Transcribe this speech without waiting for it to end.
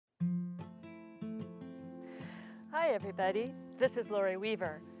Hi everybody, this is Lori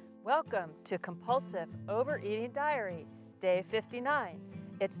Weaver. Welcome to Compulsive Overeating Diary, Day 59.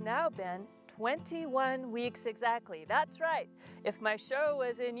 It's now been 21 weeks exactly. That's right, if my show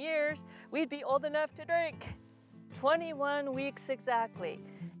was in years, we'd be old enough to drink. 21 weeks exactly,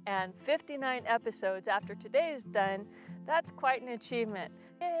 and 59 episodes after today's done. That's quite an achievement.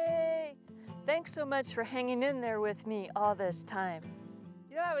 Yay! Thanks so much for hanging in there with me all this time.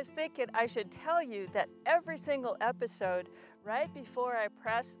 You know, I was thinking I should tell you that every single episode, right before I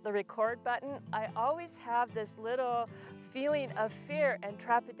press the record button, I always have this little feeling of fear and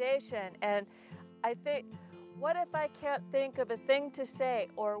trepidation. And I think, what if I can't think of a thing to say?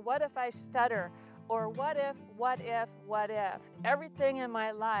 Or what if I stutter? Or what if? Everything in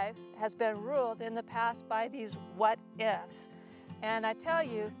my life has been ruled in the past by these what ifs. And I tell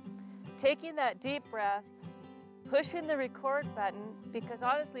you, taking that deep breath, pushing the record button, because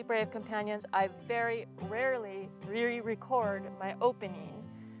honestly, Brave Companions, I very rarely re-record my opening,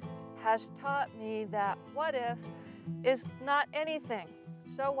 has taught me that what if is not anything.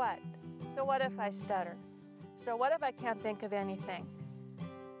 So what? So what if I stutter? So what if I can't think of anything?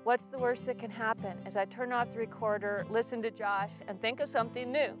 What's the worst that can happen? As I turn off the recorder, listen to Josh, and think of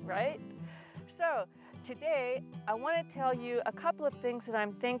something new, right? So today, I want to tell you a couple of things that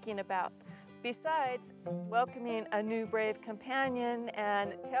I'm thinking about. Besides welcoming a new Brave Companion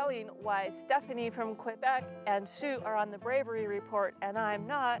and telling why Stephanie from Quebec and Sue are on the Bravery Report and I'm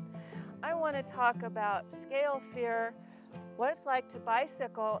not, I want to talk about scale fear, what it's like to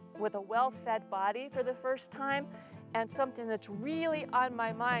bicycle with a well-fed body for the first time, and something that's really on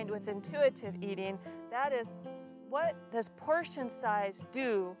my mind with intuitive eating, that is, what does portion size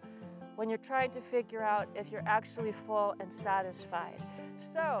do when you're trying to figure out if you're actually full and satisfied?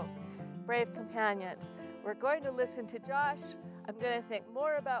 So, Brave Companions, we're going to listen to Josh. I'm going to think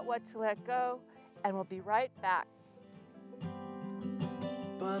more about what to let go, and we'll be right back.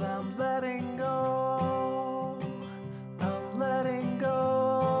 But I'm letting go, I'm letting go.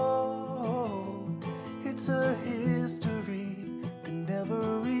 It's a history that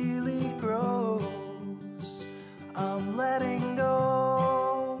never really grows. I'm letting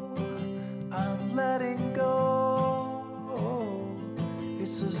go, I'm letting go.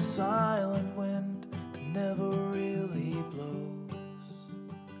 It's a silent wind that never really blows.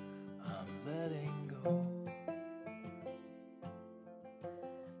 I'm letting go.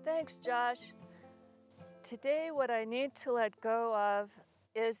 Thanks, Josh. Today, what I need to let go of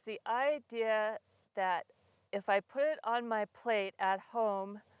is the idea that if I put it on my plate at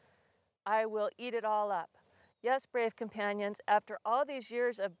home, I will eat it all up. Yes, Brave Companions, after all these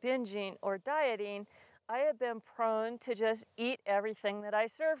years of binging or dieting, I have been prone to just eat everything that I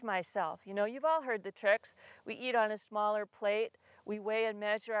serve myself. You know, you've all heard the tricks. We eat on a smaller plate. We weigh and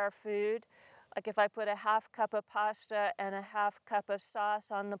measure our food. Like if I put a half cup of pasta and a half cup of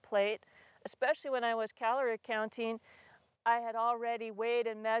sauce on the plate, especially when I was calorie counting, I had already weighed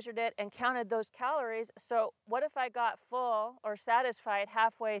and measured it and counted those calories. So what if I got full or satisfied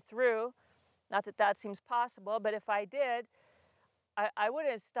halfway through? Not that that seems possible, but if I did, I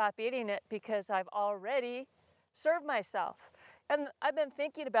wouldn't stop eating it because I've already served myself. And I've been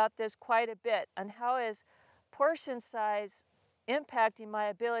thinking about this quite a bit, and how is portion size impacting my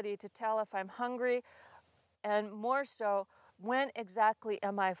ability to tell if I'm hungry, and more so, when exactly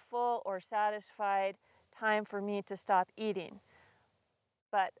am I full or satisfied, time for me to stop eating.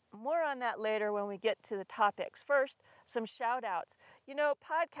 But more on that later when we get to the topics. First, some shout outs. You know,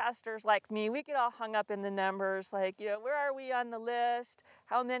 podcasters like me, we get all hung up in the numbers, like, you know, where are we on the list?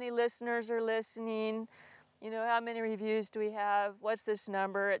 How many listeners are listening? You know, how many reviews do we have? What's this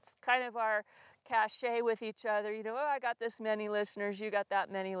number? It's kind of our cachet with each other. You know, oh, I got this many listeners, you got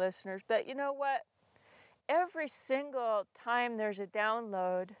that many listeners. But you know what? Every single time there's a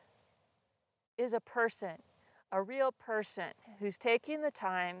download is a person. A real person who's taking the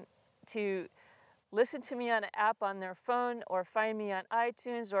time to listen to me on an app on their phone or find me on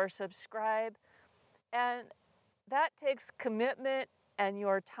iTunes or subscribe. And that takes commitment and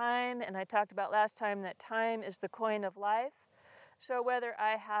your time. And I talked about last time that time is the coin of life. So whether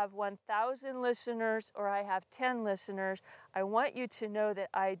I have 1,000 listeners or I have 10 listeners, I want you to know that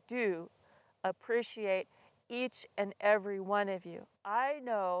I do appreciate each and every one of you. I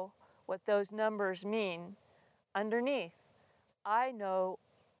know what those numbers mean. Underneath, I know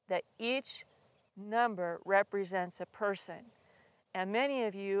that each number represents a person. And many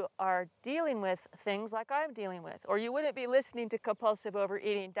of you are dealing with things like I'm dealing with, or you wouldn't be listening to Compulsive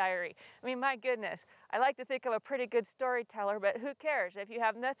Overeating Diary. I mean, my goodness, I like to think I'm a pretty good storyteller, but who cares? If you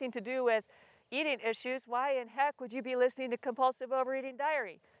have nothing to do with eating issues, why in heck would you be listening to Compulsive Overeating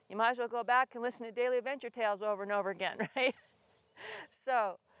Diary? you might as well go back and listen to Daily Adventure Tales over and over again, right?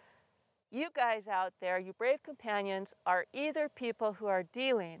 So, you guys out there, you brave companions, are either people who are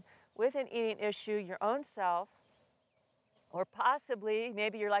dealing with an eating issue your own self, or possibly,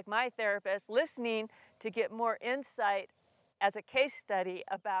 maybe you're like my therapist, listening to get more insight as a case study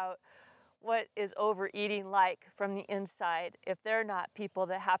about what is overeating like from the inside if they're not people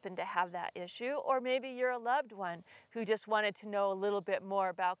that happen to have that issue. Or maybe you're a loved one who just wanted to know a little bit more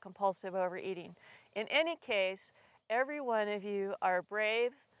about compulsive overeating. In any case, every one of you are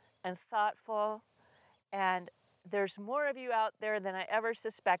brave and thoughtful, and there's more of you out there than I ever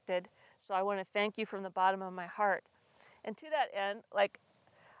suspected, so I want to thank you from the bottom of my heart. And to that end,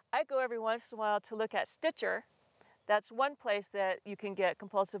 I go every once in a while to look at Stitcher. That's one place that you can get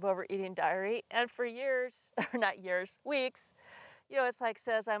Compulsive Overeating Diary. And for years, or not years, weeks, it's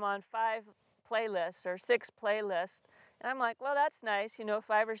says I'm on 5 playlists or 6 playlists. And I'm like, well, that's nice.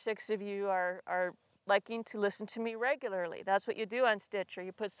 5 or 6 of you are liking to listen to me regularly. That's what you do on Stitcher.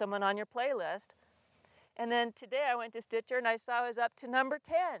 You put someone on your playlist. And then today I went to Stitcher and I saw I was up to number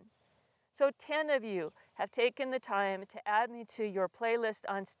 10. So 10 of you have taken the time to add me to your playlist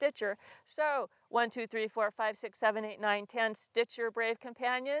on Stitcher. So 1, 2, 3, 4, 5, 6, 7, 8, 9, 10 Stitcher Brave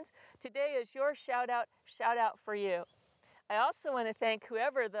Companions. Today is your shout out for you. I also want to thank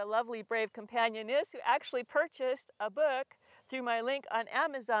whoever the lovely Brave Companion is who actually purchased a book through my link on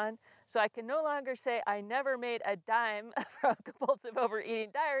Amazon, so I can no longer say I never made a dime from Compulsive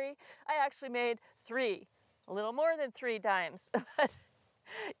Overeating Diary. I actually made 3, a little more than 3 dimes. But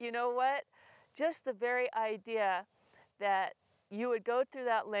you know what? Just the very idea that you would go through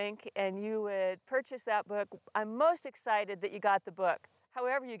that link and you would purchase that book. I'm most excited that you got the book,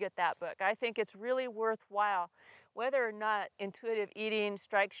 however you get that book. I think it's really worthwhile. Whether or not intuitive eating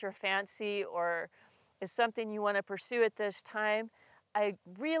strikes your fancy or is something you want to pursue at this time, I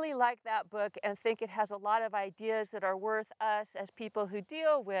really like that book and think it has a lot of ideas that are worth us as people who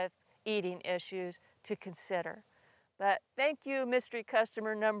deal with eating issues to consider. But thank you, mystery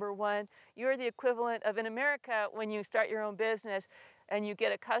customer number 1. You're the equivalent of in America when you start your own business and you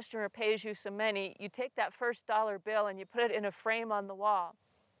get a customer pays you some money, you take that first dollar bill and you put it in a frame on the wall.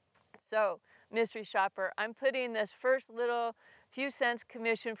 So, mystery shopper, I'm putting this first little few cents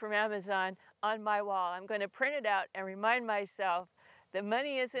commission from Amazon on my wall. I'm going to print it out and remind myself that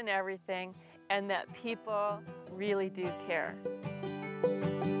money isn't everything and that people really do care.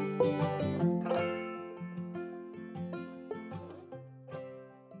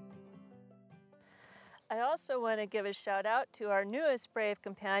 I also want to give a shout out to our newest brave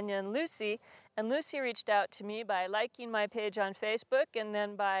companion, Lucy. And Lucy reached out to me by liking my page on Facebook and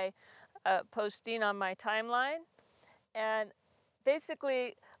then by posting on my timeline. And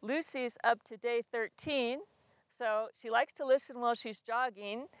basically, Lucy's up to day 13. So she likes to listen while she's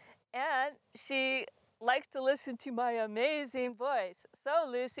jogging. And she likes to listen to my amazing voice. So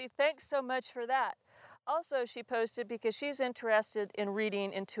Lucy, thanks so much for that. Also, she posted because she's interested in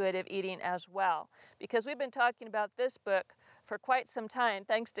reading intuitive eating as well, because we've been talking about this book for quite some time,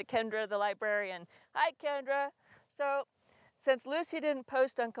 thanks to Kendra the librarian. Hi, Kendra. So, since Lucy didn't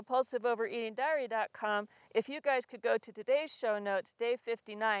post on compulsiveovereatingdiary.com, if you guys could go to today's show notes, day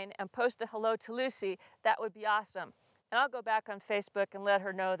 59, and post a hello to Lucy, that would be awesome. And I'll go back on Facebook and let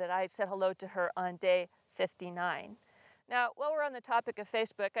her know that I said hello to her on day 59. Now, while we're on the topic of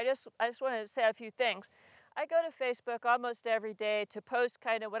Facebook, I just wanted to say a few things. I go to Facebook almost every day to post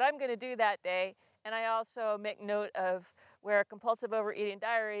kind of what I'm going to do that day, and I also make note of where Compulsive Overeating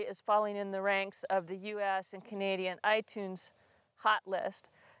Diary is falling in the ranks of the US and Canadian iTunes hot list.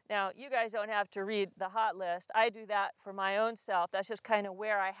 Now, you guys don't have to read the hot list. I do that for my own self. That's just kind of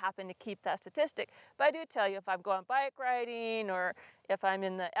where I happen to keep that statistic. But I do tell you if I'm going bike riding or if I'm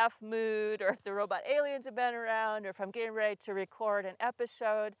in the F mood or if the robot aliens have been around or if I'm getting ready to record an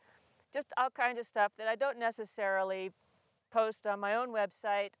episode, just all kinds of stuff that I don't necessarily post on my own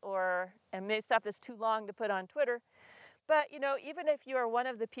website and maybe stuff that's too long to put on Twitter. But, even if you are one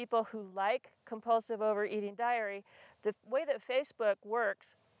of the people who like Compulsive Overeating Diary, the way that Facebook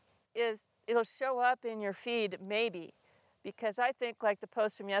works is it'll show up in your feed maybe, because I think like the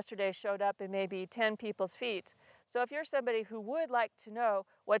post from yesterday showed up in maybe 10 people's feeds. So if you're somebody who would like to know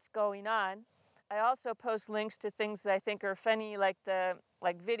what's going on, I also post links to things that I think are funny, like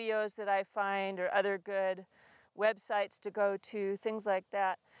videos that I find or other good websites to go to, things like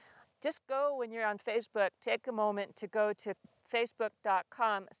that. Just go when you're on Facebook, take a moment to go to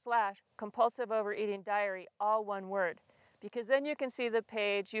facebook.com/compulsiveovereatingdiary, all one word. Because then you can see the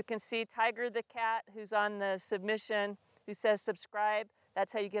page, you can see Tiger the cat who's on the submission, who says subscribe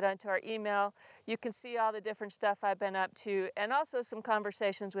That's how you get onto our email. You can see all the different stuff I've been up to, and also some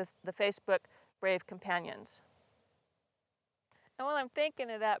conversations with the Facebook Brave Companions. And while I'm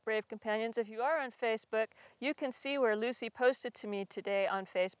thinking of that, Brave Companions, if you are on Facebook, you can see where Lucy posted to me today on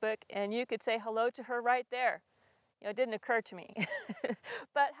Facebook, and you could say hello to her right there. It didn't occur to me.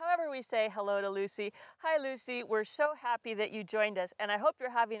 But however we say hello to Lucy, hi Lucy, we're so happy that you joined us, and I hope you're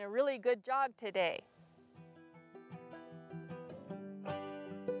having a really good jog today.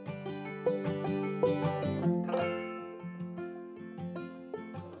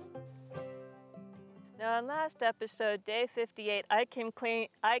 Now, in last episode, day 58, I came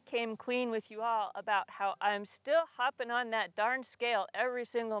clean with you all about how I'm still hopping on that darn scale every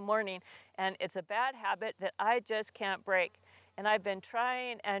single morning, and it's a bad habit that I just can't break. And I've been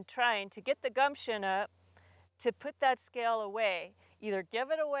trying and trying to get the gumption up to put that scale away, either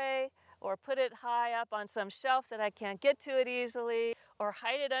give it away or put it high up on some shelf that I can't get to it easily, or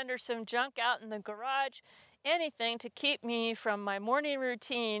hide it under some junk out in the garage. Anything to keep me from my morning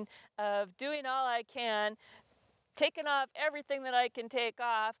routine of doing all I can, taking off everything that I can take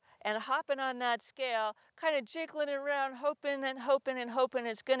off, and hopping on that scale, kind of jiggling around, hoping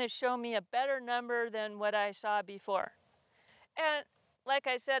it's going to show me a better number than what I saw before. And like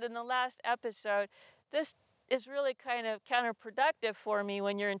I said in the last episode, this is really kind of counterproductive for me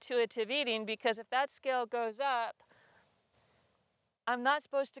when you're intuitive eating, because if that scale goes up, I'm not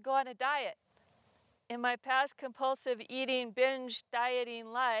supposed to go on a diet. In my past compulsive eating, binge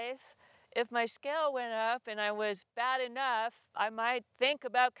dieting life, if my scale went up and I was bad enough, I might think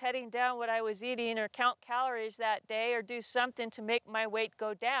about cutting down what I was eating or count calories that day or do something to make my weight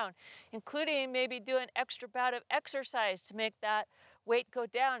go down, including maybe do an extra bout of exercise to make that weight go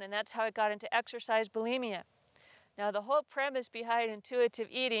down. And that's how I got into exercise bulimia. Now, the whole premise behind intuitive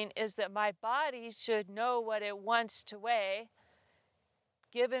eating is that my body should know what it wants to weigh,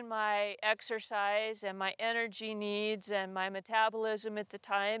 given my exercise and my energy needs and my metabolism at the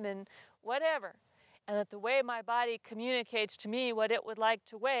time and whatever. And that the way my body communicates to me what it would like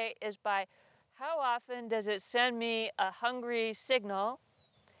to weigh is by how often does it send me a hungry signal,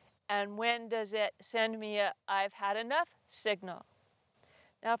 and when does it send me a I've had enough signal.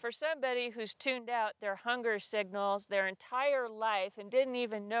 Now, for somebody who's tuned out their hunger signals their entire life and didn't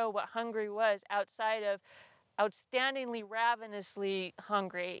even know what hungry was outside of outstandingly ravenously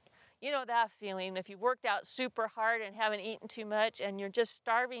hungry. You know that feeling if you've worked out super hard and haven't eaten too much and you're just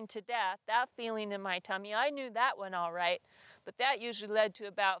starving to death, that feeling in my tummy. I knew that one all right, but that usually led to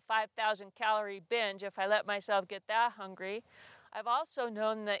about 5,000 calorie binge if I let myself get that hungry. I've also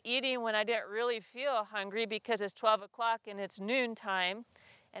known that eating when I didn't really feel hungry because it's 12 o'clock and it's noontime,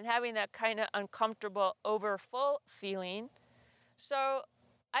 and having that kind of uncomfortable overfull feeling. So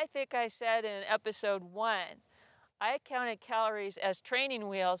I think I said in episode 1, I counted calories as training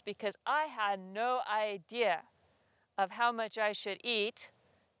wheels because I had no idea of how much I should eat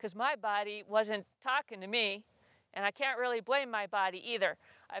because my body wasn't talking to me, and I can't really blame my body either.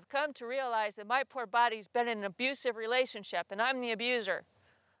 I've come to realize that my poor body's been in an abusive relationship, and I'm the abuser.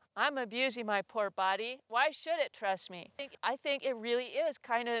 I'm abusing my poor body. Why should it trust me? I think it really is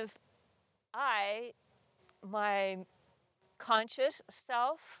kind of my conscious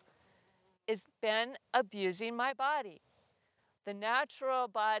self has been abusing my body. The natural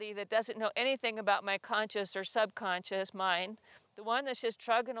body that doesn't know anything about my conscious or subconscious mind, the one that's just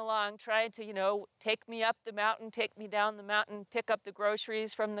trugging along, trying to, take me up the mountain, take me down the mountain, pick up the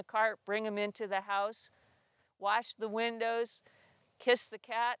groceries from the cart, bring them into the house, wash the windows, kiss the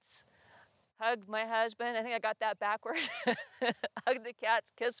cats, hug my husband. I think I got that backward. Hug the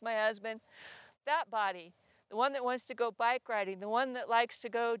cats, kiss my husband. That body, the one that wants to go bike riding, the one that likes to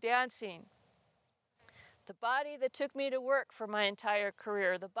go dancing. The body that took me to work for my entire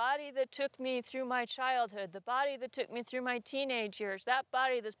career, the body that took me through my childhood, the body that took me through my teenage years, that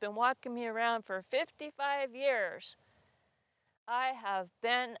body that's been walking me around for 55 years. I have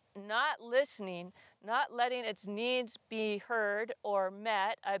been not listening, not letting its needs be heard or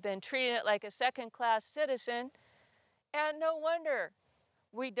met. I've been treating it like a second-class citizen, and no wonder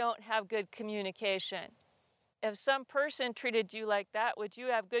we don't have good communication. If some person treated you like that, would you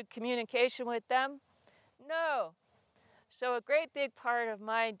have good communication with them? No. So a great big part of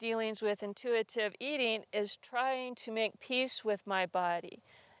my dealings with intuitive eating is trying to make peace with my body,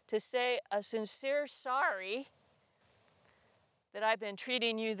 to say a sincere sorry that I've been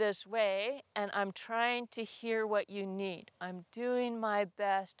treating you this way, and I'm trying to hear what you need. I'm doing my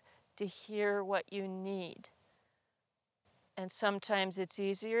best to hear what you need. And sometimes it's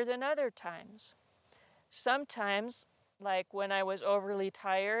easier than other times. Sometimes, like when I was overly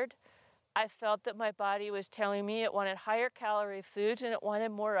tired, I felt that my body was telling me it wanted higher calorie foods and it wanted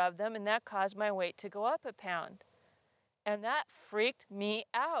more of them, and that caused my weight to go up a pound. And that freaked me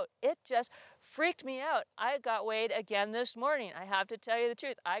out. It just freaked me out. I got weighed again this morning. I have to tell you the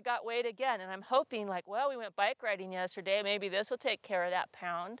truth. I got weighed again, and I'm hoping, like, well, we went bike riding yesterday. Maybe this will take care of that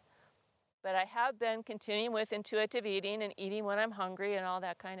pound. But I have been continuing with intuitive eating and eating when I'm hungry and all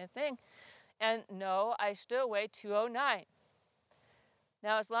that kind of thing. And no, I still weigh 209.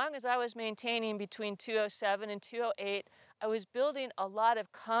 Now, as long as I was maintaining between 207 and 208, I was building a lot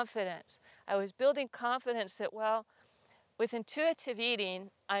of confidence. I was building confidence that, well, with intuitive eating,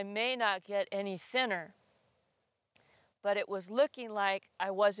 I may not get any thinner, but it was looking like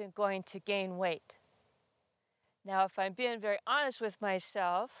I wasn't going to gain weight. Now, if I'm being very honest with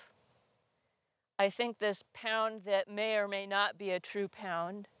myself, I think this pound that may or may not be a true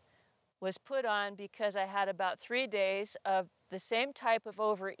pound was put on because I had about 3 days of the same type of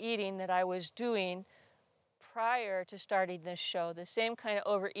overeating that I was doing prior to starting this show, the same kind of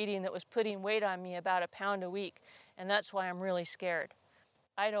overeating that was putting weight on me, about a pound a week, and that's why I'm really scared.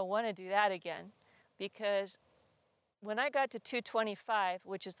 I don't want to do that again, because when I got to 225,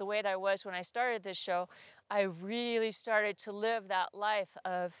 which is the weight I was when I started this show, I really started to live that life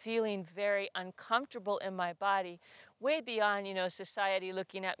of feeling very uncomfortable in my body, way beyond, society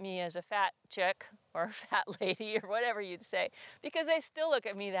looking at me as a fat chick or a fat lady or whatever you'd say, because they still look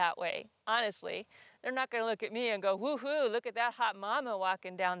at me that way, honestly. They're not going to look at me and go, woohoo, look at that hot mama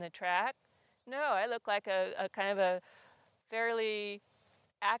walking down the track. No, I look like a kind of a fairly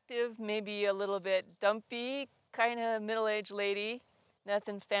active, maybe a little bit dumpy kind of middle-aged lady,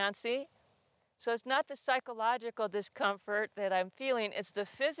 nothing fancy. So it's not the psychological discomfort that I'm feeling, it's the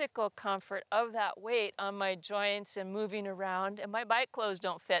physical comfort of that weight on my joints and moving around, and my bike clothes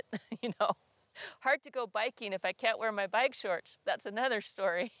don't fit, Hard to go biking if I can't wear my bike shorts. That's another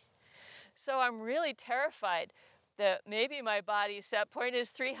story. So I'm really terrified that maybe my body's set point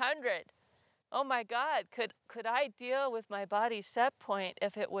is 300. Oh my God, could I deal with my body's set point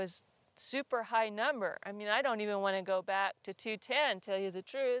if it was super high number? I mean, I don't even want to go back to 210, tell you the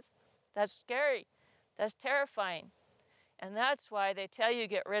truth. That's scary. That's terrifying. And that's why they tell you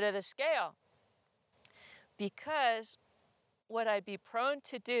get rid of the scale. Because what I'd be prone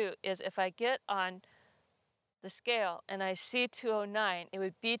to do is if I get on the scale and I see 209, it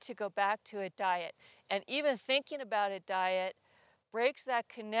would be to go back to a diet. And even thinking about a diet breaks that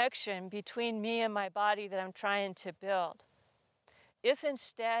connection between me and my body that I'm trying to build. If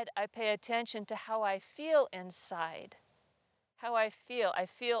instead I pay attention to how I feel inside, I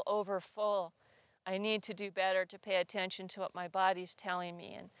feel over full. I need to do better to pay attention to what my body's telling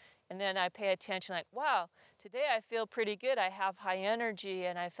me. And then I pay attention like, wow, today I feel pretty good. I have high energy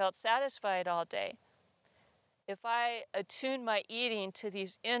and I felt satisfied all day. If I attune my eating to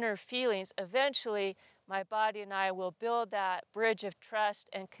these inner feelings, eventually my body and I will build that bridge of trust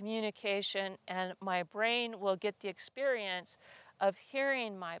and communication, and my brain will get the experience of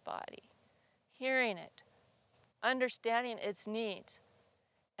hearing my body, hearing it, understanding its needs.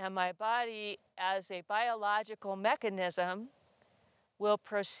 And my body, as a biological mechanism, will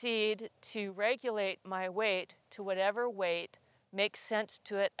proceed to regulate my weight to whatever weight makes sense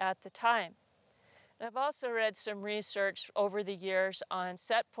to it at the time. And I've also read some research over the years on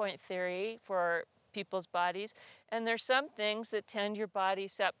set point theory for people's bodies, and there's some things that tend your body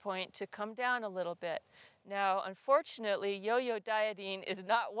set point to come down a little bit. Now, unfortunately, yo-yo dieting is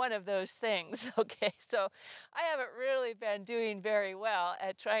not one of those things, okay? So I haven't really been doing very well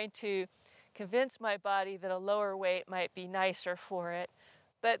at trying to convince my body that a lower weight might be nicer for it.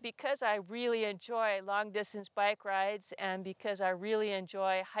 But because I really enjoy long-distance bike rides and because I really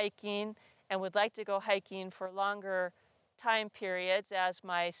enjoy hiking and would like to go hiking for longer time periods as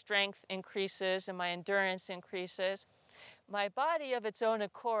my strength increases and my endurance increases, my body of its own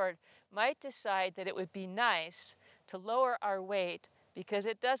accord might decide that it would be nice to lower our weight because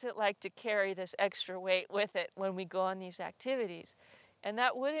it doesn't like to carry this extra weight with it when we go on these activities. And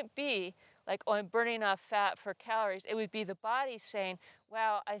that wouldn't be like, oh, I'm burning off fat for calories. It would be the body saying,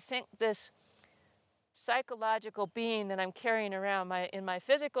 wow, I think this psychological being that I'm carrying around in my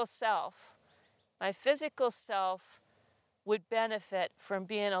physical self would benefit from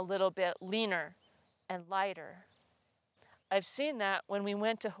being a little bit leaner and lighter. I've seen that when we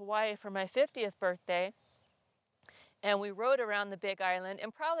went to Hawaii for my 50th birthday, and we rode around the Big Island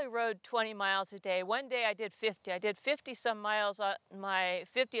and probably rode 20 miles a day. One day I did 50. I did 50 some miles on my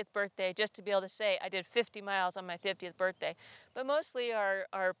 50th birthday just to be able to say I did 50 miles on my 50th birthday. But mostly our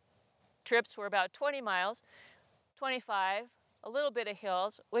trips were about 20 miles, 25, a little bit of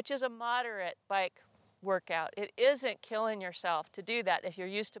hills, which is a moderate bike workout. It isn't killing yourself to do that if you're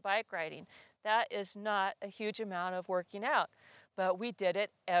used to bike riding. That is not a huge amount of working out. But we did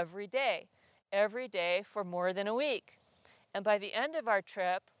it every day for more than a week. And by the end of our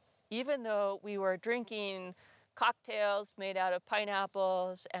trip, even though we were drinking cocktails made out of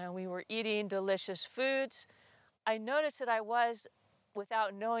pineapples and we were eating delicious foods, I noticed that I was,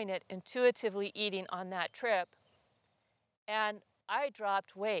 without knowing it, intuitively eating on that trip. And I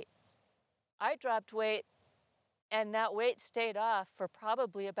dropped weight. And that weight stayed off for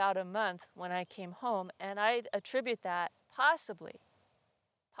probably about a month when I came home. And I attribute that possibly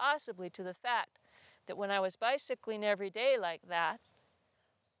to the fact that when I was bicycling every day like that,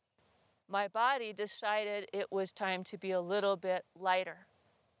 my body decided it was time to be a little bit lighter.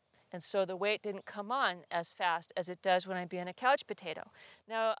 And so the weight didn't come on as fast as it does when I'm being a couch potato.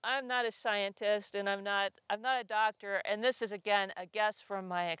 Now, I'm not a scientist and I'm not a doctor, and this is, again, a guess from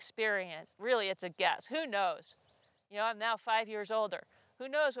my experience. Really, it's a guess. Who knows? You know, I'm now 5 years older. Who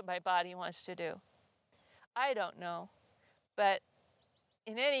knows what my body wants to do? I don't know. But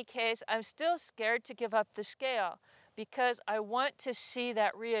in any case, I'm still scared to give up the scale because I want to see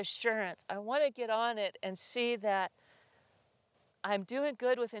that reassurance. I want to get on it and see that I'm doing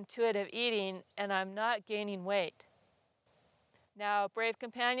good with intuitive eating and I'm not gaining weight. Now, brave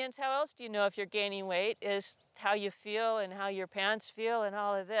companions, how else do you know if you're gaining weight? Is how you feel and how your pants feel and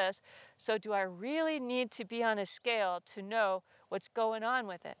all of this. So do I really need to be on a scale to know what's going on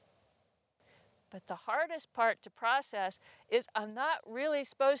with it? But the hardest part to process is I'm not really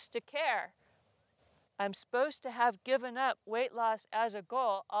supposed to care. I'm supposed to have given up weight loss as a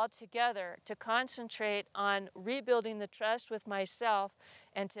goal altogether to concentrate on rebuilding the trust with myself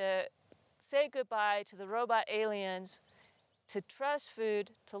and to say goodbye to the robot aliens, to trust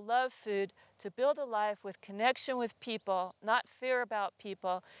food, to love food, to build a life with connection with people, not fear about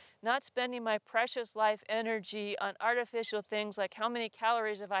people, not spending my precious life energy on artificial things like how many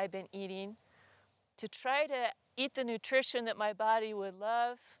calories have I been eating, to try to eat the nutrition that my body would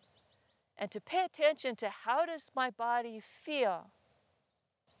love, and to pay attention to how does my body feel.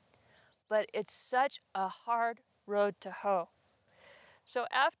 But it's such a hard road to hoe. So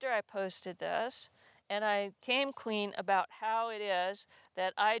after I posted this, and I came clean about how it is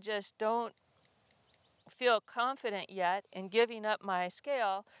that I just don't feel confident yet in giving up my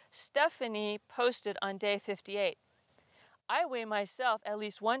scale, Stephanie posted on day 58. I weigh myself at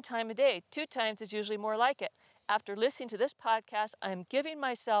least one time a day. 2 times is usually more like it. After listening to this podcast, I'm giving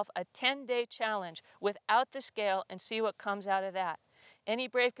myself a 10-day challenge without the scale and see what comes out of that. Any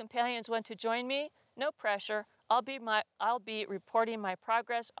brave companions want to join me? No pressure. I'll be reporting my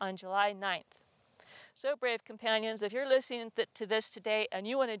progress on July 9th. So, brave companions, if you're listening to this today and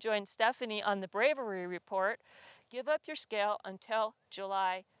you want to join Stephanie on the Bravery Report, give up your scale until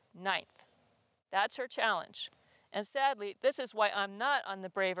July 9th. That's her challenge. And sadly, this is why I'm not on the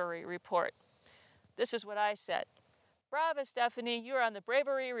Bravery Report. This is what I said. Brava, Stephanie, you're on the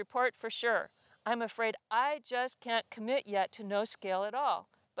Bravery Report for sure. I'm afraid I just can't commit yet to no scale at all,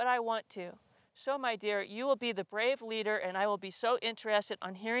 but I want to. So, my dear, you will be the brave leader, and I will be so interested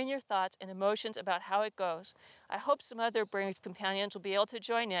on hearing your thoughts and emotions about how it goes. I hope some other brave companions will be able to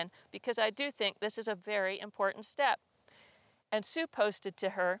join in, because I do think this is a very important step. And Sue posted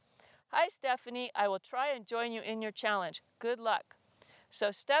to her, Hi, Stephanie, I will try and join you in your challenge. Good luck. So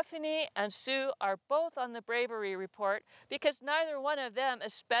Stephanie and Sue are both on the Bravery Report because neither one of them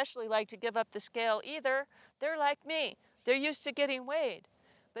especially like to give up the scale either. They're like me. They're used to getting weighed.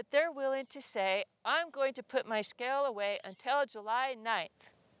 But they're willing to say, I'm going to put my scale away until July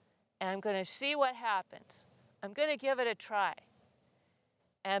 9th, and I'm going to see what happens. I'm going to give it a try.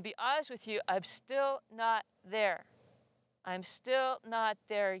 And be honest with you, I'm still not there. I'm still not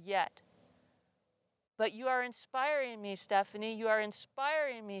there yet. But you are inspiring me, Stephanie. You are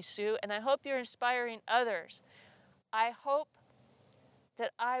inspiring me, Sue, and I hope you're inspiring others. I hope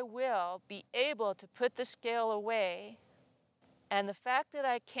that I will be able to put the scale away. And the fact that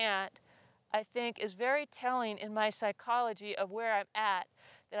I can't, I think, is very telling in my psychology of where I'm at,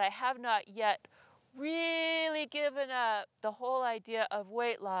 that I have not yet really given up the whole idea of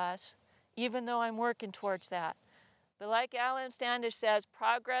weight loss, even though I'm working towards that. But like Alan Standish says,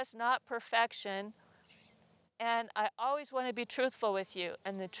 progress, not perfection. And I always want to be truthful with you.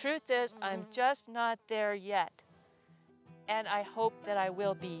 And the truth is, I'm just not there yet. And I hope that I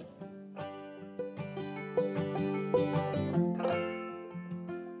will be.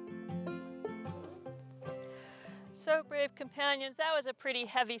 So, brave companions, that was a pretty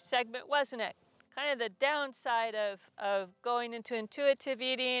heavy segment, wasn't it? Kind of the downside of going into intuitive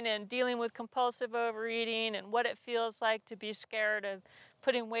eating and dealing with compulsive overeating and what it feels like to be scared of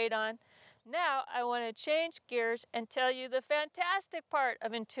putting weight on. Now I want to change gears and tell you the fantastic part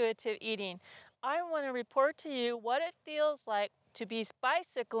of intuitive eating. I want to report to you what it feels like to be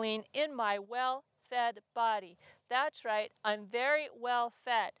bicycling in my well-fed body. That's right, I'm very well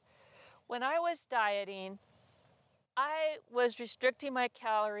fed. When I was dieting, I was restricting my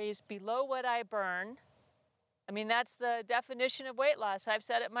calories below what I burn. I mean, that's the definition of weight loss. I've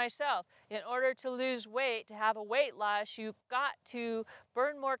said it myself. In order to lose weight, to have a weight loss, you've got to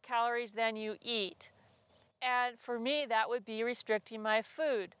burn more calories than you eat. And for me, that would be restricting my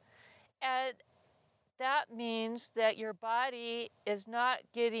food. And that means that your body is not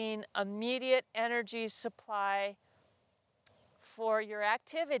getting immediate energy supply for your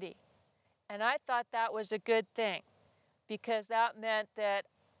activity. And I thought that was a good thing, because that meant that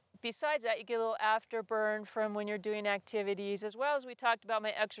besides that, you get a little afterburn from when you're doing activities, as well as we talked about my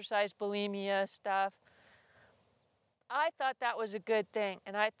exercise bulimia stuff. I thought that was a good thing.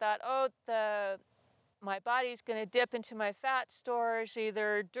 And I thought, my body's going to dip into my fat stores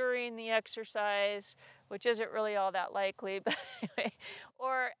either during the exercise, which isn't really all that likely, but anyway,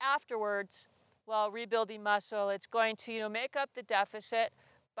 or afterwards while rebuilding muscle. It's going to, make up the deficit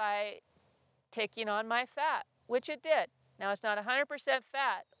by taking on my fat, which it did. Now, it's not 100%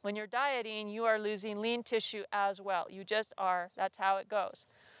 fat. When you're dieting, you are losing lean tissue as well. You just are. That's how it goes.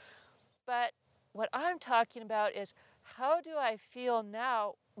 But what I'm talking about is, how do I feel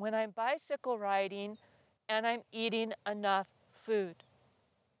now when I'm bicycle riding and I'm eating enough food?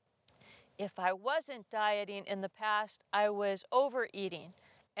 If I wasn't dieting in the past, I was overeating.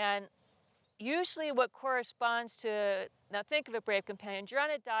 And usually what corresponds to, now think of it, Brave Companions, you're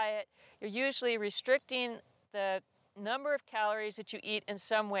on a diet, you're usually restricting the number of calories that you eat in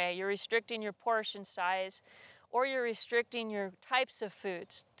some way. You're restricting your portion size, or you're restricting your types of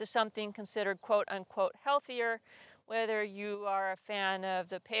foods to something considered quote unquote healthier, whether you are a fan of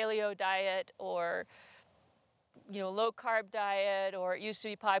the paleo diet or low carb diet, or it used to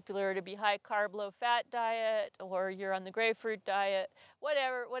be popular to be high carb, low fat diet, or you're on the grapefruit diet,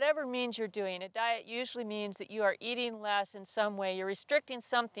 whatever means you're doing. A diet usually means that you are eating less in some way. You're restricting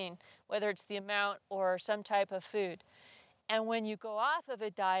something, whether it's the amount or some type of food. And when you go off of a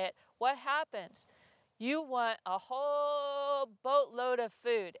diet, what happens? You want a whole boatload of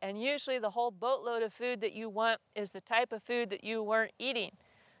food, and usually the whole boatload of food that you want is the type of food that you weren't eating.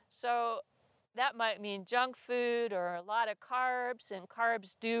 So that might mean junk food or a lot of carbs, and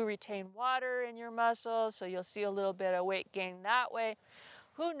carbs do retain water in your muscles, so you'll see a little bit of weight gain that way.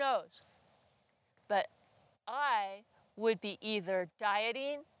 Who knows? But I would be either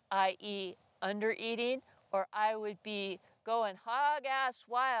dieting, i.e. undereating, or I would be going hog-ass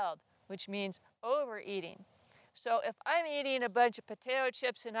wild, which means overeating. So if I'm eating a bunch of potato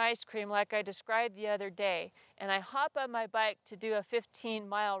chips and ice cream like I described the other day, and I hop on my bike to do a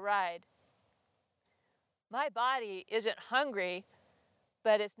 15-mile ride, my body isn't hungry,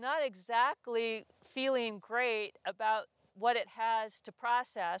 but it's not exactly feeling great about what it has to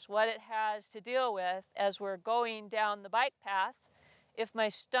process, what it has to deal with as we're going down the bike path. If my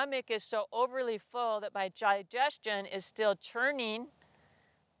stomach is so overly full that my digestion is still churning,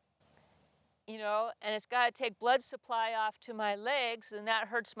 and it's got to take blood supply off to my legs, and that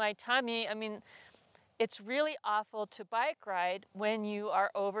hurts my tummy. I mean, it's really awful to bike ride when you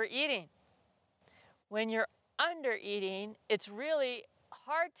are overeating. When you're undereating, it's really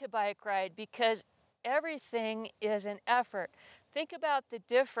hard to bike ride because everything is an effort. Think about the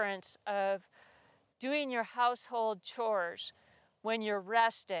difference of doing your household chores when you're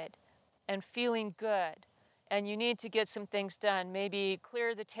rested and feeling good, and you need to get some things done, maybe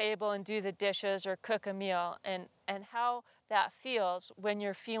clear the table and do the dishes or cook a meal, and how that feels when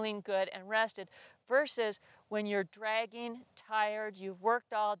you're feeling good and rested versus when you're dragging, tired, you've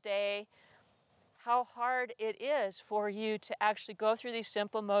worked all day, how hard it is for you to actually go through these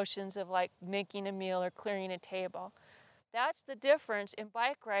simple motions of like making a meal or clearing a table. That's the difference in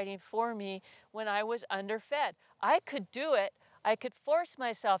bike riding for me when I was underfed. I could do it. I could force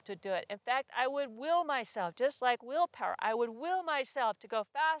myself to do it. In fact, I would will myself, just like willpower. I would will myself to go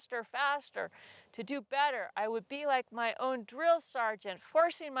faster, to do better. I would be like my own drill sergeant,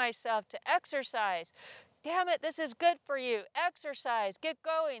 forcing myself to exercise. Damn it, this is good for you. Exercise, get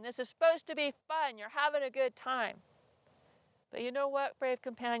going. This is supposed to be fun. You're having a good time. But you know what, Brave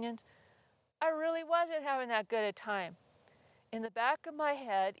Companions? I really wasn't having that good a time. In the back of my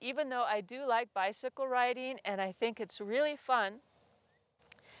head, even though I do like bicycle riding and I think it's really fun,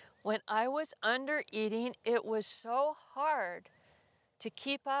 when I was under eating, it was so hard to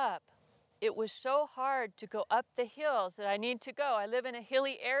keep up. It was so hard to go up the hills that I need to go. I live in a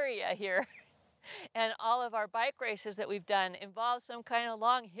hilly area here, and all of our bike races that we've done involve some kind of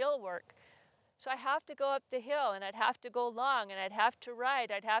long hill work. So I have to go up the hill, and I'd have to go long, and I'd have to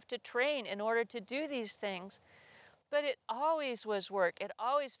ride, I'd have to train in order to do these things. But it always was work. It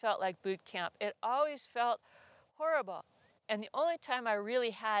always felt like boot camp. It always felt horrible. And the only time I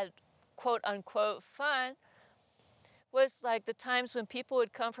really had quote unquote fun was like the times when people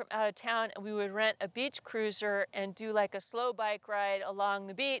would come from out of town and we would rent a beach cruiser and do like a slow bike ride along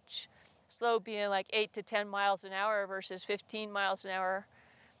the beach. Slow being like 8 to 10 miles an hour versus 15 miles an hour.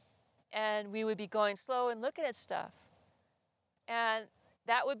 And we would be going slow and looking at stuff. And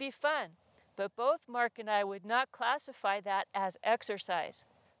that would be fun. But both Mark and I would not classify that as exercise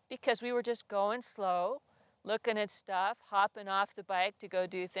because we were just going slow, looking at stuff, hopping off the bike to go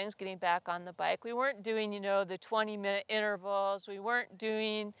do things, getting back on the bike. We weren't doing, the 20-minute intervals. We weren't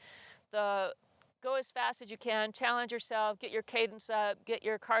doing the go as fast as you can, challenge yourself, get your cadence up, get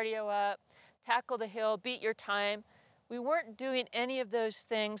your cardio up, tackle the hill, beat your time. We weren't doing any of those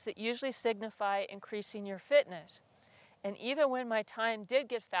things that usually signify increasing your fitness. And even when my time did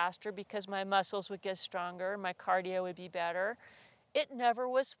get faster because my muscles would get stronger, my cardio would be better, it never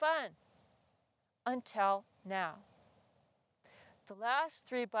was fun until now. The last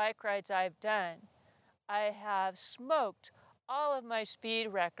 3 bike rides I've done, I have smoked all of my speed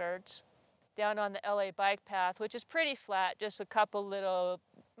records down on the LA bike path, which is pretty flat, just a couple little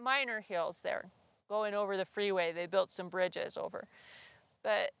minor hills there going over the freeway. They built some bridges over.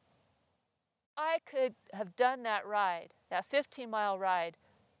 But I could have done that ride, that 15-mile ride,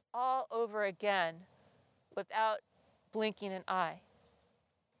 all over again without blinking an eye.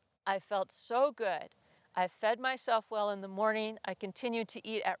 I felt so good. I fed myself well in the morning. I continued to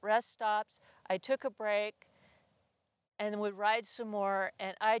eat at rest stops. I took a break and would ride some more,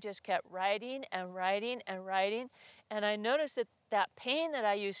 and I just kept riding and riding and riding. And I noticed that pain that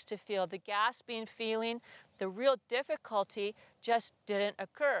I used to feel, the gasping feeling, the real difficulty just didn't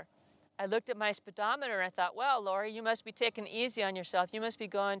occur. I looked at my speedometer and I thought, well, Lori, you must be taking it easy on yourself. You must be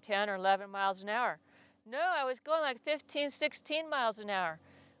going 10 or 11 miles an hour. No, I was going like 15, 16 miles an hour,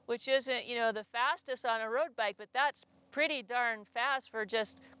 which isn't, the fastest on a road bike, but that's pretty darn fast for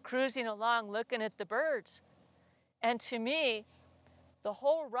just cruising along looking at the birds. And to me, the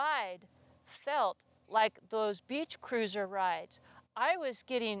whole ride felt like those beach cruiser rides. I was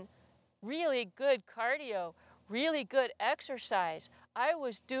getting really good cardio, really good exercise. I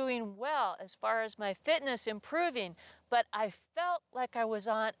was doing well as far as my fitness improving, but I felt like I was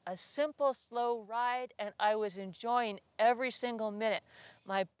on a simple, slow ride and I was enjoying every single minute.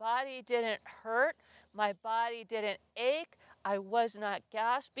 My body didn't hurt. My body didn't ache. I was not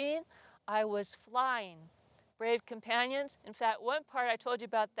gasping. I was flying. Brave companions. In fact, one part I told you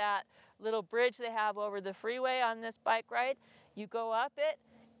about that little bridge they have over the freeway on this bike ride. You go up it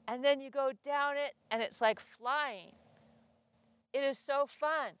and then you go down it and it's like flying. It is so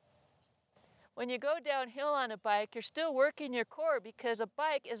fun. When you go downhill on a bike, you're still working your core because a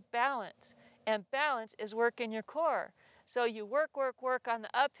bike is balance and balance is working your core. So you work on the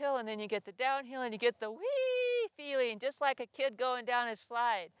uphill and then you get the downhill and you get the whee feeling just like a kid going down a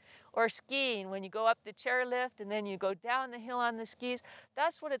slide. Or skiing, when you go up the chairlift and then you go down the hill on the skis.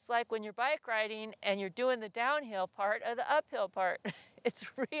 That's what it's like when you're bike riding and you're doing the downhill part of the uphill part. It's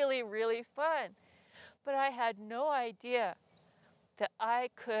really, really fun. But I had no idea that I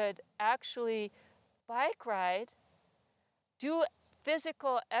could actually bike ride, do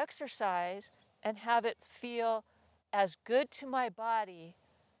physical exercise, and have it feel as good to my body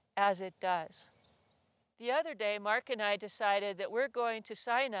as it does. The other day, Mark and I decided that we're going to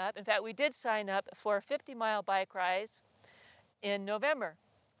sign up. In fact, we did sign up for 50-mile bike rides in November.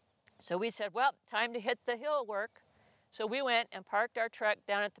 So we said, well, time to hit the hill work. So we went and parked our truck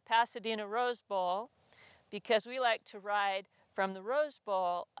down at the Pasadena Rose Bowl because we like to ride from the Rose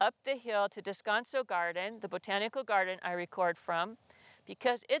Bowl up the hill to Descanso Garden, the botanical garden I record from,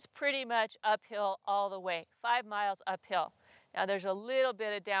 because it's pretty much uphill all the way, 5 miles uphill. Now there's a little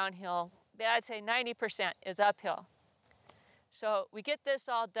bit of downhill, but I'd say 90% is uphill. So we get this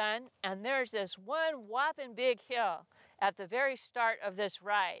all done, and there's this one whopping big hill at the very start of this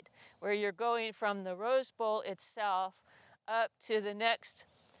ride, where you're going from the Rose Bowl itself up to the next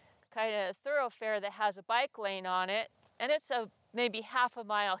kind of thoroughfare that has a bike lane on it, and it's a maybe half a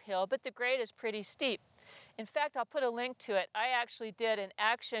mile hill, but the grade is pretty steep. In fact, I'll put a link to it. I actually did an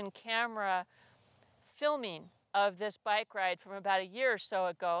action camera filming of this bike ride from about a year or so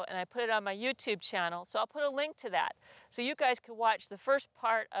ago, and I put it on my YouTube channel. So I'll put a link to that. So you guys can watch the first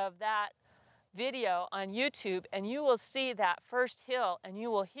part of that video on YouTube, and you will see that first hill, and you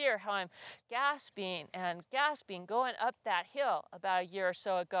will hear how I'm gasping and gasping going up that hill about a year or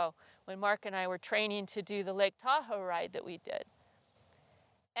so ago when Mark and I were training to do the Lake Tahoe ride that we did.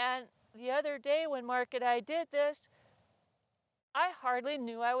 And the other day when Mark and I did this, I hardly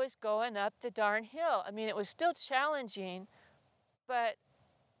knew I was going up the darn hill. I mean, it was still challenging, but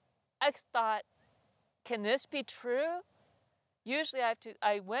I thought, can this be true? Usually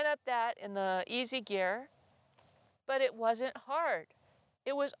I went up that in the easy gear, but it wasn't hard.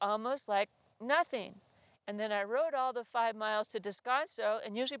 It was almost like nothing. And then I rode all the 5 miles to Descanso,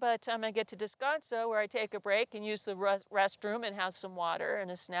 and usually by the time I get to Descanso, where I take a break and use the restroom and have some water and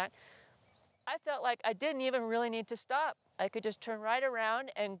a snack, I felt like I didn't even really need to stop. I could just turn right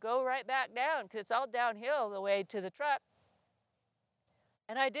around and go right back down, because it's all downhill the way to the truck.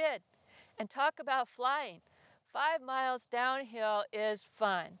 And I did. And talk about flying. 5 miles downhill is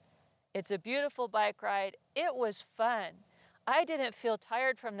fun. It's a beautiful bike ride. It was fun. I didn't feel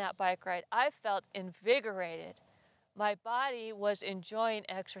tired from that bike ride. I felt invigorated. My body was enjoying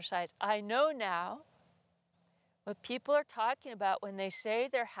exercise. I know now what people are talking about when they say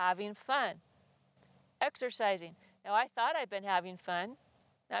they're having fun. Exercising. Now, I thought I'd been having fun.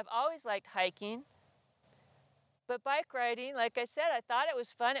 I've always liked hiking. But bike riding, like I said, I thought it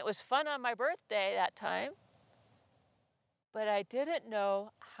was fun. It was fun on my birthday that time. But I didn't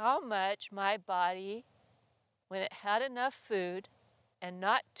know how much my body, when it had enough food, and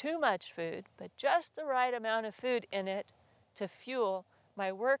not too much food, but just the right amount of food in it to fuel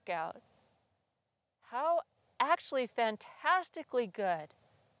my workout, how actually fantastically good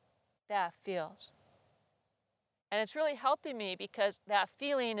that feels. And it's really helping me, because that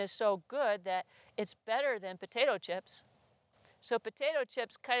feeling is so good that it's better than potato chips. So potato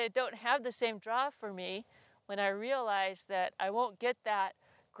chips kind of don't have the same draw for me when I realize that I won't get that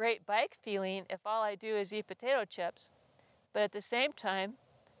great bike feeling if all I do is eat potato chips. But at the same time,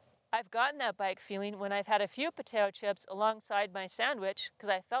 I've gotten that bike feeling when I've had a few potato chips alongside my sandwich, because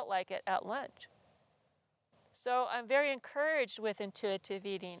I felt like it at lunch. So I'm very encouraged with intuitive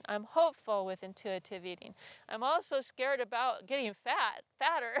eating. I'm hopeful with intuitive eating. I'm also scared about getting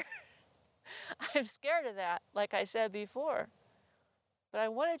fatter. I'm scared of that, like I said before. But I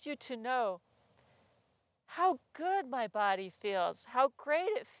wanted you to know how good my body feels, how great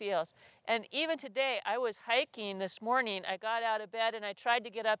it feels. And even today, I was hiking this morning. I got out of bed and I tried to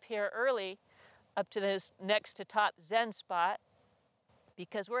get up here early, up to this next to top Zen spot,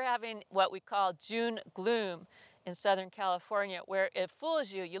 because we're having what we call June gloom in Southern California, where it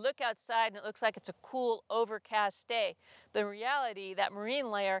fools you. You look outside and it looks like it's a cool, overcast day. But in reality, that marine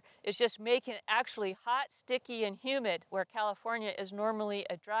layer is just making it actually hot, sticky, and humid, where California is normally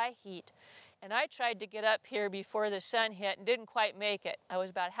a dry heat. And I tried to get up here before the sun hit and didn't quite make it. I was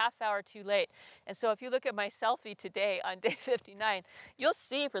about a half hour too late. And so if you look at my selfie today on day 59, you'll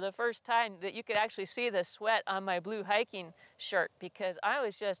see for the first time that you could actually see the sweat on my blue hiking shirt, because I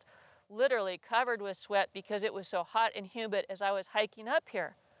was just literally covered with sweat because it was so hot and humid as I was hiking up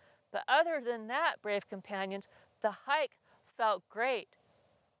here. But other than that, brave companions, the hike felt great.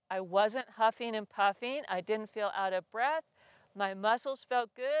 I wasn't huffing and puffing. I didn't feel out of breath. My muscles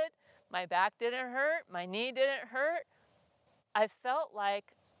felt good. My back didn't hurt. My knee didn't hurt. I felt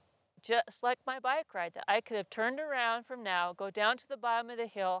like, just like my bike ride, that I could have turned around from now, go down to the bottom of the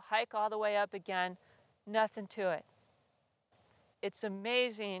hill, hike all the way up again, nothing to it. It's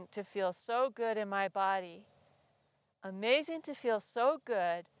amazing to feel so good in my body. Amazing to feel so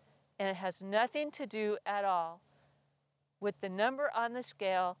good, and it has nothing to do at all with the number on the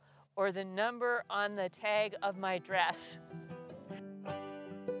scale or the number on the tag of my dress.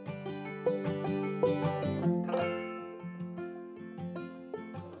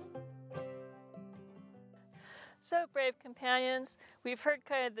 So, brave companions, we've heard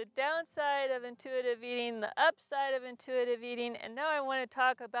kind of the downside of intuitive eating, the upside of intuitive eating, and now I want to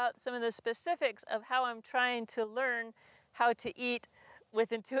talk about some of the specifics of how I'm trying to learn how to eat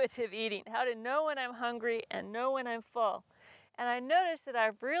with intuitive eating, how to know when I'm hungry and know when I'm full. And I noticed that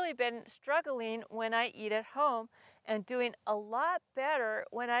I've really been struggling when I eat at home and doing a lot better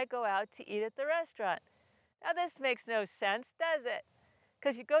when I go out to eat at the restaurant. Now, this makes no sense, does it?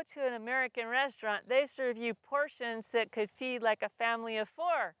 Because you go to an American restaurant, they serve you portions that could feed like a family of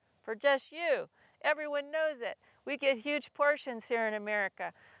 4 for just you. Everyone knows it. We get huge portions here in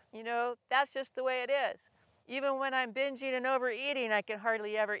America. You know, that's just the way it is. Even when I'm binging and overeating, I can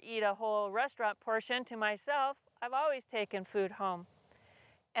hardly ever eat a whole restaurant portion to myself. I've always taken food home.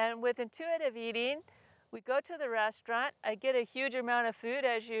 And with intuitive eating, we go to the restaurant. I get a huge amount of food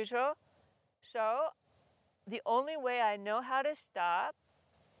as usual. So the only way I know how to stop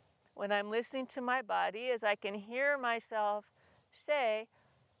when I'm listening to my body is I can hear myself say,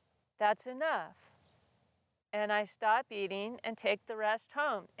 that's enough. And I stop eating and take the rest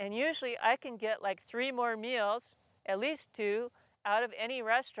home. And usually I can get like 3 more meals, at least 2, out of any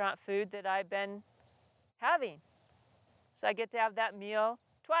restaurant food that I've been having. So I get to have that meal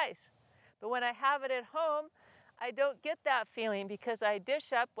twice. But when I have it at home, I don't get that feeling because I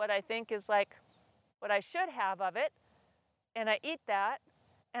dish up what I think is like what I should have of it, and I eat that,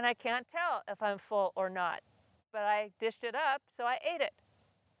 and I can't tell if I'm full or not. But I dished it up, so I ate it.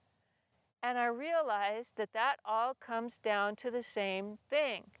 And I realized that that all comes down to the same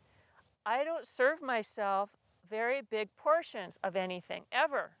thing. I don't serve myself very big portions of anything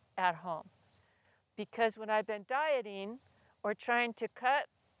ever at home. Because when I've been dieting or trying to cut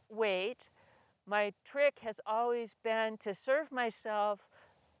weight, my trick has always been to serve myself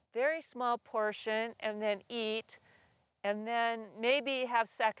very small portion and then eat and then maybe have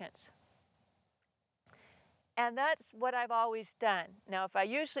seconds. And that's what I've always done. Now, if I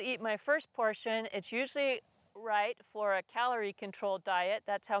usually eat my first portion, it's usually right for a calorie-controlled diet.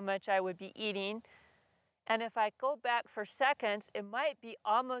 That's how much I would be eating. And if I go back for seconds, it might be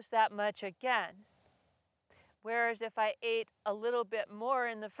almost that much again. Whereas if I ate a little bit more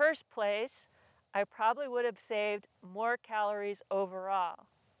in the first place, I probably would have saved more calories overall.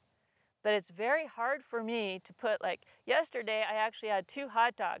 But it's very hard for me to put, like yesterday I actually had 2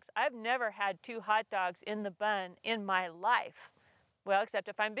 hot dogs. I've never had 2 hot dogs in the bun in my life. Well, except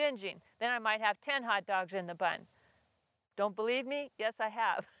if I'm binging. Then I might have 10 hot dogs in the bun. Don't believe me? Yes, I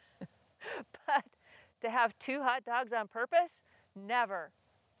have. But to have 2 hot dogs on purpose? Never.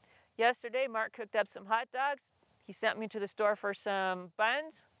 Yesterday, Mark cooked up some hot dogs. He sent me to the store for some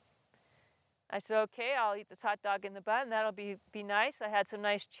buns. I said, okay, I'll eat this hot dog in the bun. That'll be nice. I had some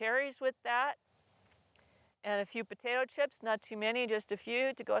nice cherries with that. And a few potato chips, not too many, just a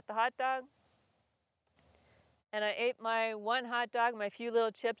few to go with the hot dog. And I ate my 1 hot dog, my few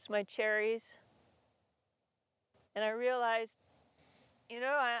little chips, my cherries. And I realized,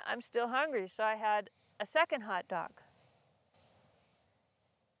 I'm still hungry. So I had a second hot dog.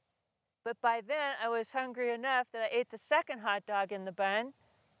 But by then, I was hungry enough that I ate the second hot dog in the bun.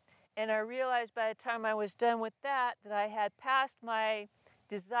 And I realized by the time I was done with that I had passed my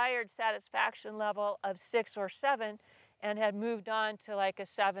desired satisfaction level of 6 or 7 and had moved on to like a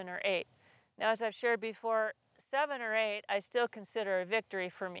 7 or 8. Now, as I've shared before, 7 or 8 I still consider a victory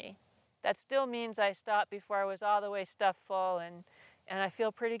for me. That still means I stopped before I was all the way stuffed full and I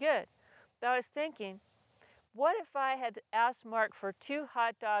feel pretty good. But I was thinking, what if I had asked Mark for 2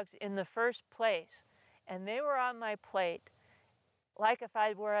 hot dogs in the first place and they were on my plate, like if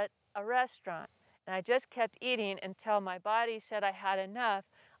I were at a restaurant, and I just kept eating until my body said I had enough,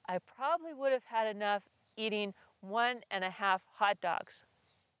 I probably would have had enough eating 1.5 hot dogs,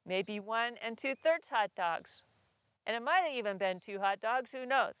 maybe 1 2/3 hot dogs. And it might have even been 2 hot dogs, who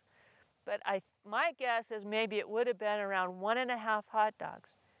knows? But my guess is maybe it would have been around 1.5 hot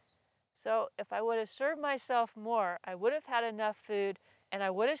dogs. So if I would have served myself more, I would have had enough food and I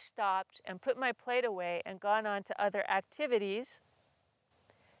would have stopped and put my plate away and gone on to other activities.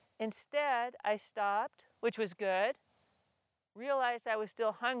 Instead, I stopped, which was good, realized I was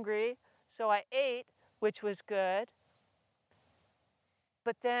still hungry, so I ate, which was good.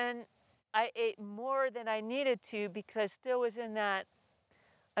 But then I ate more than I needed to because I still was in that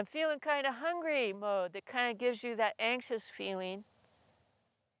I'm feeling kind of hungry mode that kind of gives you that anxious feeling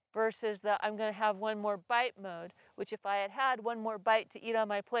versus the I'm going to have one more bite mode, which if I had had one more bite to eat on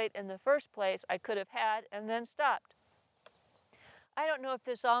my plate in the first place, I could have had and then stopped. I don't know if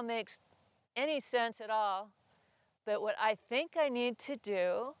this all makes any sense at all, but what I think I need to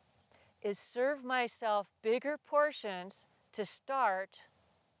do is serve myself bigger portions to start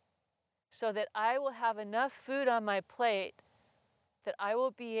so that I will have enough food on my plate that I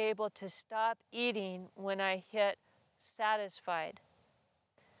will be able to stop eating when I hit satisfied.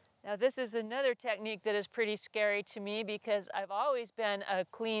 Now, this is another technique that is pretty scary to me because I've always been a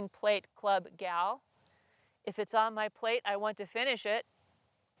clean plate club gal. If it's on my plate, I want to finish it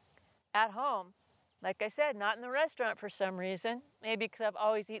at home. Like I said, not in the restaurant for some reason. Maybe because I've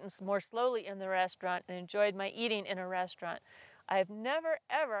always eaten more slowly in the restaurant and enjoyed my eating in a restaurant. I've never,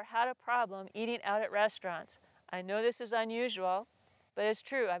 ever had a problem eating out at restaurants. I know this is unusual, but it's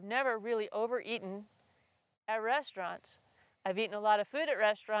true. I've never really overeaten at restaurants. I've eaten a lot of food at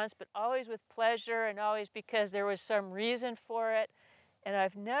restaurants, but always with pleasure and always because there was some reason for it. And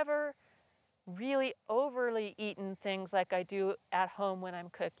I've never really overly eaten things like I do at home when I'm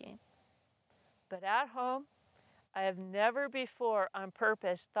cooking. But at home, I have never before on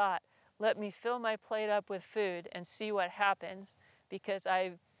purpose thought, let me fill my plate up with food and see what happens, because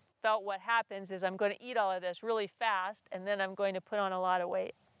I felt what happens is I'm going to eat all of this really fast and then I'm going to put on a lot of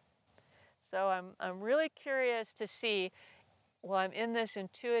weight. So I'm really curious to see, while I'm in this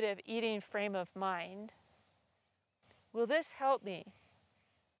intuitive eating frame of mind, Will this help me?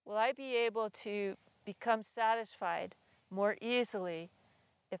 Will I be able to become satisfied more easily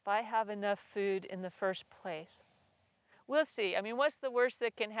if I have enough food in the first place? We'll see. I mean, what's the worst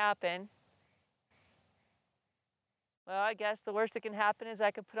that can happen? Well, I guess the worst that can happen is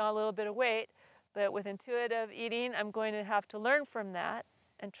I could put on a little bit of weight, but with intuitive eating, I'm going to have to learn from that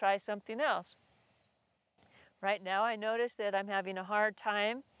and try something else. Right now, I notice that I'm having a hard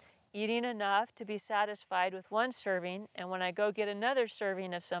time eating enough to be satisfied with one serving, and when I go get another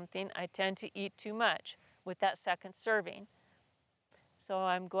serving of something, I tend to eat too much with that second serving. So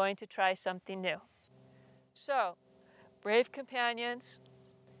I'm going to try something new. So, brave companions,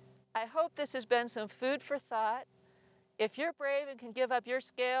 I hope this has been some food for thought. If you're brave and can give up your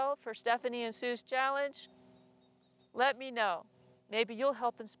scale for Stephanie and Sue's challenge, let me know. Maybe you'll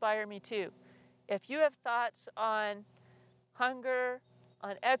help inspire me too. If you have thoughts on hunger,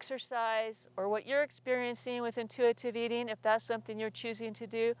 on exercise, or what you're experiencing with intuitive eating, if that's something you're choosing to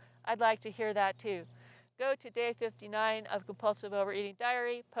do, I'd like to hear that too. Go to day 59 of Compulsive Overeating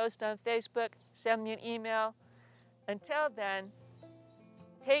Diary, post on Facebook, send me an email. Until then,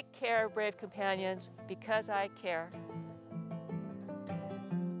 take care, brave companions, because I care.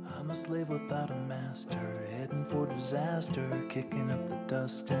 I'm a slave without a master, heading for disaster, kicking up the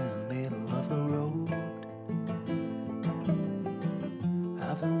dust in the middle of the road.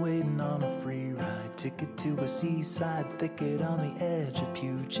 I've been waiting on a free ride, ticket to a seaside thicket on the edge of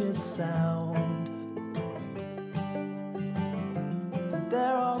Puget Sound. And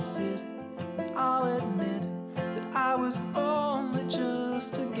there I'll sit, and I'll admit that I was only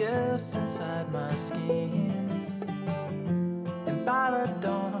just a guest inside my skin. And by the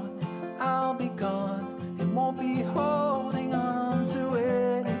dawn, I'll be gone and won't be home.